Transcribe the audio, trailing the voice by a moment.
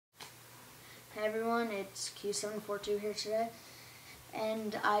Hey everyone, it's Q742 here today,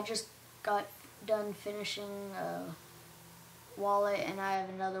 and I just got done finishing a wallet, and I have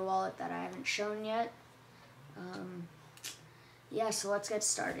another wallet that I haven't shown yet. Yeah, so let's get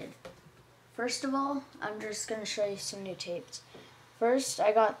started. First of all, I'm just going to show you some new tapes. First,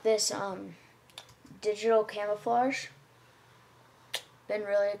 I got this digital camouflage. Been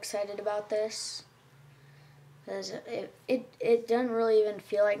really excited about this, because it doesn't really even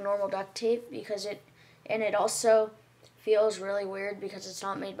feel like normal duct tape, because it also feels really weird because it's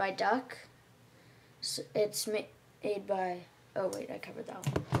not made by duct. So it's made by, oh wait, I covered that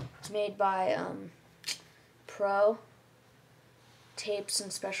one. It's made by Pro Tapes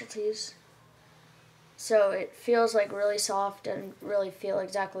and Specialties. So it feels like really soft and really feel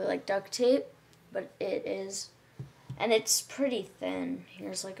exactly like duct tape, but it is, and it's pretty thin.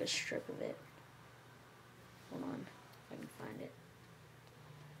 Here's like a strip of it. Hold on, if I can find it.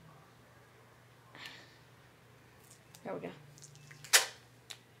 There we go.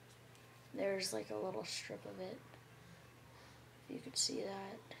 There's like a little strip of it. If you could see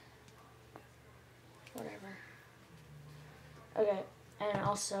that. Whatever. Okay, and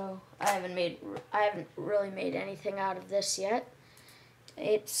also I haven't really made anything out of this yet.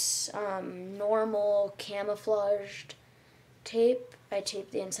 It's normal camouflaged tape. I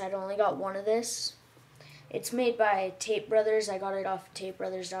taped the inside. I only got one of this. It's made by Tape Brothers. I got it off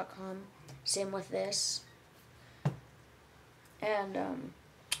tapebrothers.com. Same with this. And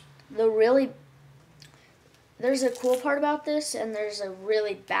there's a cool part about this, and there's a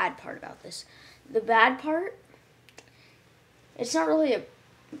really bad part about this. The bad part, it's not really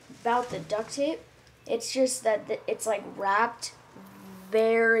about the duct tape. It's just that it's like wrapped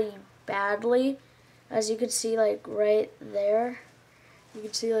very badly. As you can see, like right there, you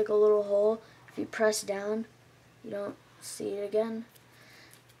can see like a little hole. If you press down, you don't see it again.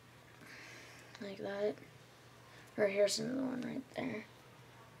 Like that. Or here's another one right there.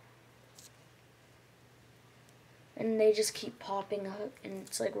 And they just keep popping up, and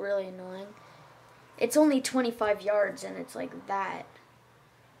it's like really annoying. It's only 25 yards, and it's like that.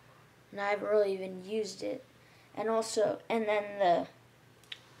 And I haven't really even used it. And then the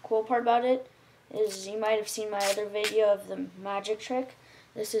cool part about it is, you might have seen my other video of the magic trick.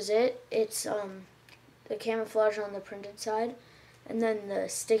 This is it. It's the camouflage on the printed side, and then the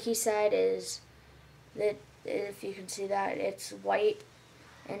sticky side is that, if you can see that, it's white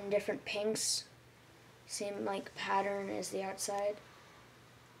and different pinks. Same like pattern as the outside.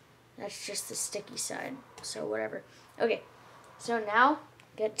 That's just the sticky side. So whatever. Okay, so now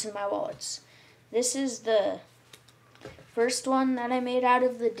get to my wallets. This is the first one that I made out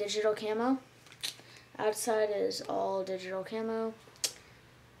of the digital camo. Outside is all digital camo.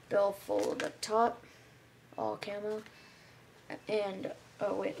 Billfold up top, all camo. And,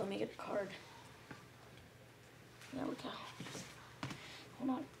 oh wait, let me get the card. There we go. Hold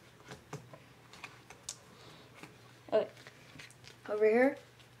on. Okay. Over here,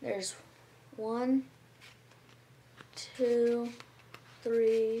 there's 1, 2,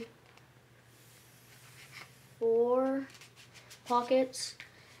 3, 4 pockets.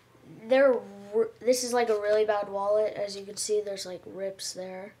 This is like a really bad wallet. As you can see, there's like rips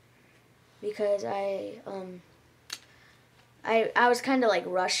there, because I was kind of like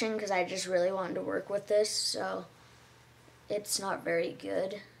rushing, because I just really wanted to work with this, so it's not very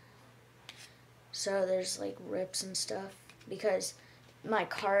good. So there's like rips and stuff, because my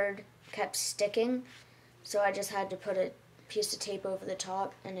card kept sticking, so I just had to put a piece of tape over the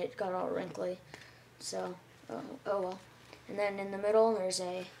top, and it got all wrinkly. So, oh well. And then in the middle, there's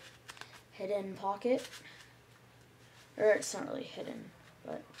a hidden pocket. Or it's not really hidden,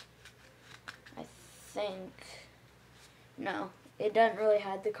 but I think, no, it doesn't really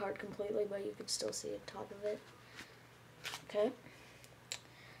hide the card completely, but you can still see the top of it. Okay.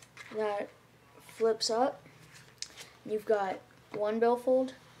 That flips up. You've got 1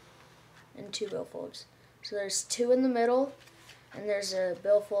 billfold and 2 billfolds. So there's 2 in the middle, and there's a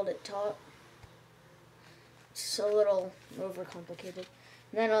billfold at top. It's a little overcomplicated.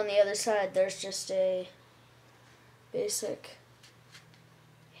 And then on the other side, there's just a basic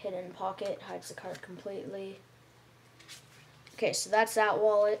hidden pocket, hides the card completely. Okay, so that's that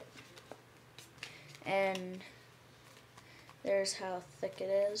wallet. And there's how thick it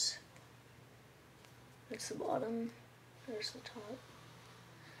is. That's the bottom. There's the top.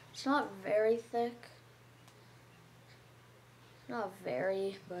 It's not very thick. Not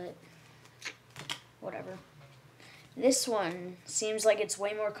very, but whatever. This one seems like it's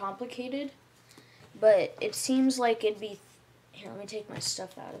way more complicated, but it seems like it'd be... Here, let me take my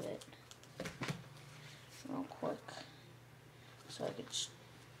stuff out of it real quick, so I could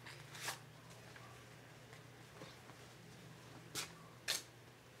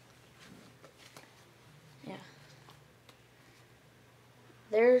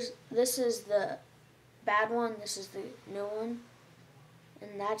this is the bad one, this is the new one,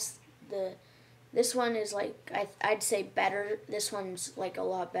 and this one is like, I'd say better. This one's like a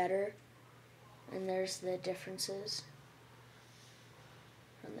lot better, and there's the differences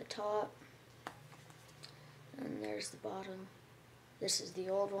from the top, and there's the bottom. This is the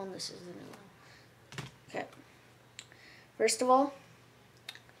old one, this is the new one. Okay, first of all,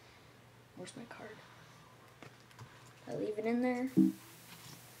 where's my card? I leave it in there.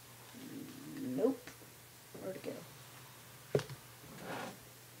 Nope. Where'd it go?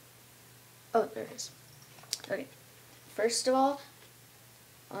 Oh, there it is. Okay. First of all,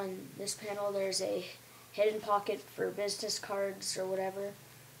 on this panel, there's a hidden pocket for business cards or whatever.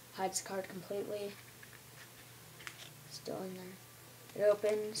 Hides the card completely. Still in there. It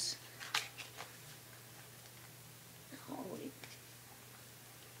opens. Oh, wait.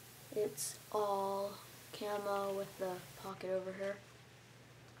 It's all camo with the pocket over here.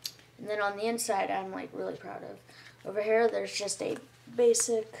 And then on the inside, I'm like really proud of. Over here, there's just a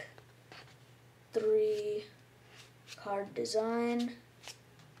basic 3 card design.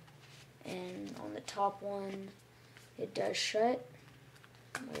 And on the top one, it does shut.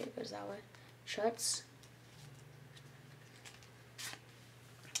 Wait, it goes that way. Shuts.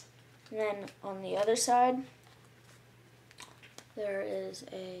 And then on the other side, there is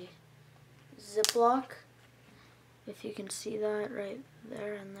a Ziploc. If you can see that right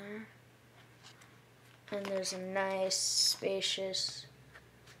there and there. And there's a nice spacious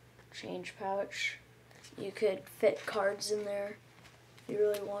change pouch. You could fit cards in there if you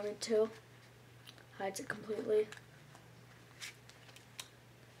really wanted to. Hides it completely.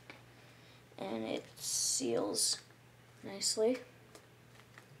 And it seals nicely.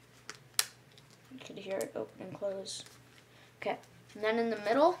 You can hear it open and close. Okay, and then in the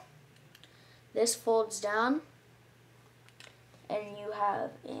middle, this folds down. And you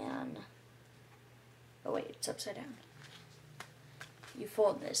have oh wait, it's upside down. You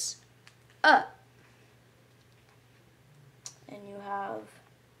fold this up. And you have,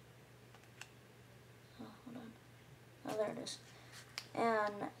 oh, hold on. Oh, there it is.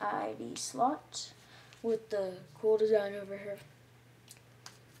 An ID slot with the cool design over here.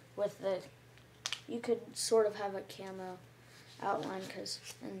 You could sort of have a camo outline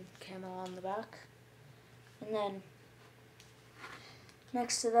and camo on the back. And then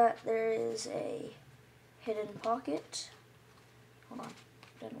next to that, there is a hidden pocket. Hold on,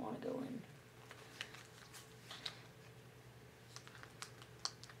 didn't want to go in.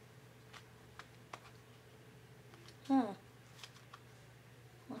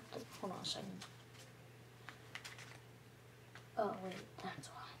 Hold on a second. Oh wait, that's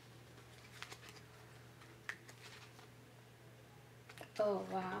why. Oh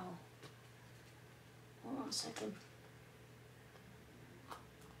wow. Hold on a second.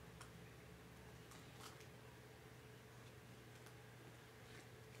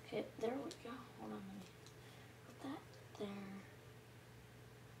 Okay, there we go. Hold on, let me put that there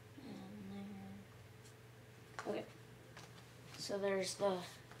and there. Okay, so there's the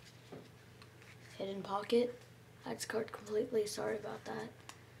hidden pocket. Hides card completely. Sorry about that.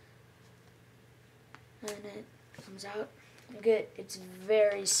 And it comes out. Good. It's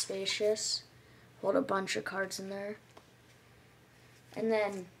very spacious. Hold a bunch of cards in there. And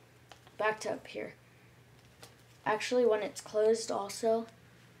then back to up here. Actually, when it's closed also,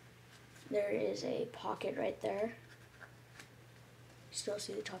 there is a pocket right there. Still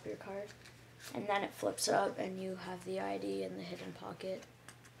see the top of your card. And then it flips up and you have the ID in the hidden pocket.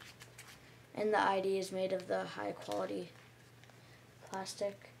 And the ID is made of the high quality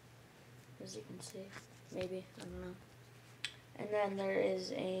plastic, as you can see. Maybe, I don't know. And then there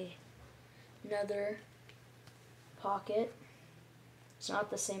is another pocket. It's not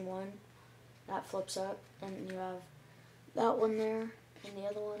the same one. That flips up and you have that one there and the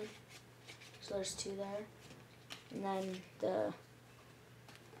other one. So there's 2 there. And then the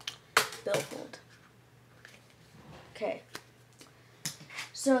billfold. Okay.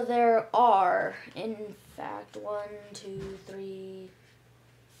 So there are, in fact, 1, 2, 3,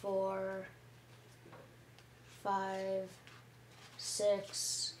 4, 5,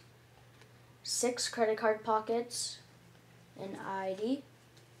 6 credit card pockets, an ID,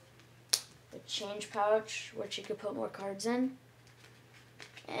 a change pouch, which you could put more cards in,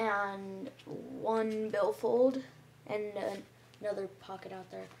 and 1 billfold, and another pocket out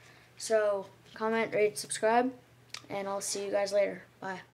there. So comment, rate, subscribe, and I'll see you guys later. Bye.